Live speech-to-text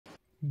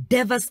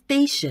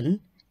Devastation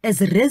as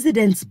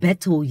residents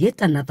battle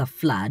yet another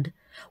flood,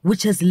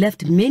 which has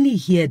left many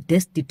here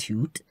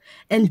destitute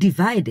and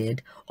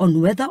divided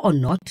on whether or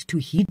not to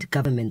heed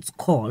government's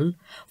call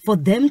for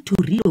them to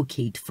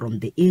relocate from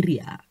the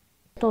area.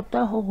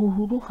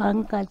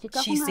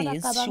 She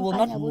says she will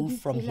not move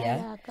from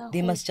here.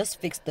 They must just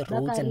fix the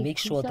roads and make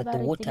sure that the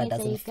water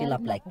doesn't fill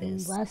up like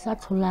this.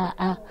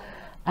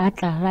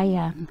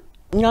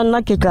 She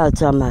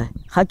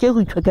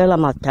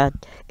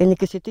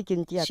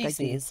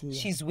says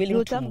she's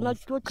willing to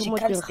move. She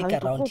can't stick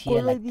around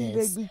here like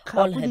this.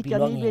 All her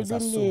belongings are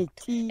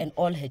soaked and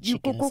all her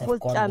chickens have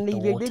gone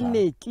with the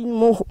water.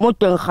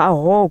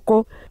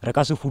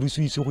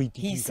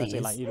 He says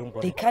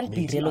they can't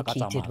be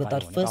relocated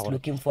without first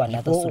looking for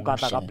another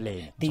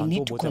solution. They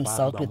need to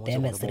consult with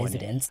them as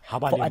residents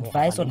for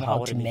advice on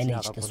how to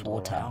manage this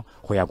water.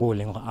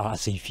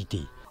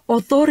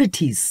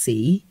 Authorities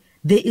say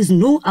there is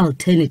no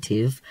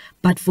alternative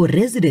but for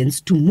residents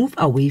to move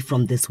away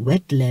from this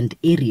wetland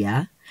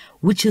area,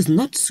 which is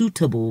not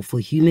suitable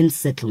for human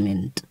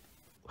settlement.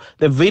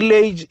 The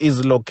village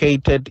is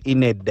located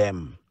in a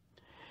dam.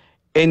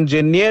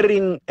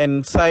 Engineering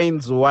and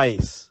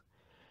science-wise,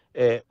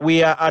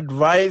 we are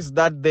advised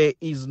that there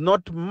is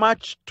not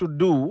much to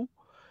do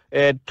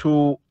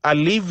to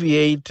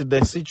alleviate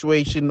the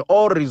situation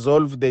or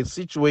resolve the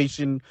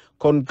situation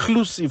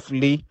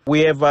conclusively.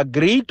 We have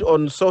agreed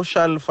on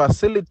social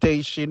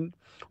facilitation,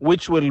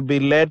 which will be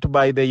led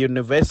by the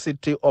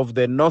University of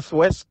the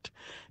Northwest.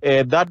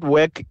 That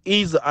work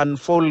is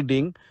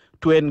unfolding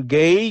to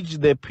engage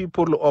the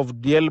people of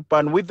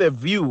Deelpan with a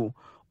view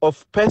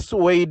of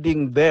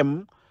persuading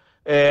them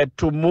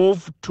to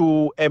move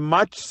to a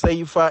much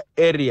safer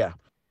area.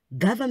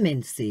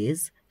 Government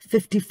says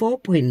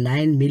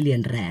 54.9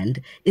 million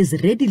rand is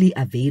readily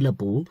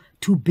available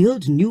to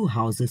build new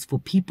houses for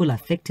people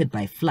affected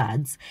by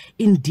floods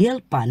in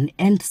Deelpan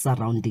and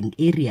surrounding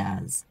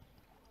areas.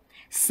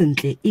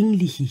 Sentleeng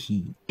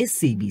Lehihi,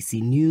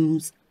 SABC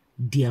News,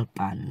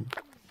 Deelpan.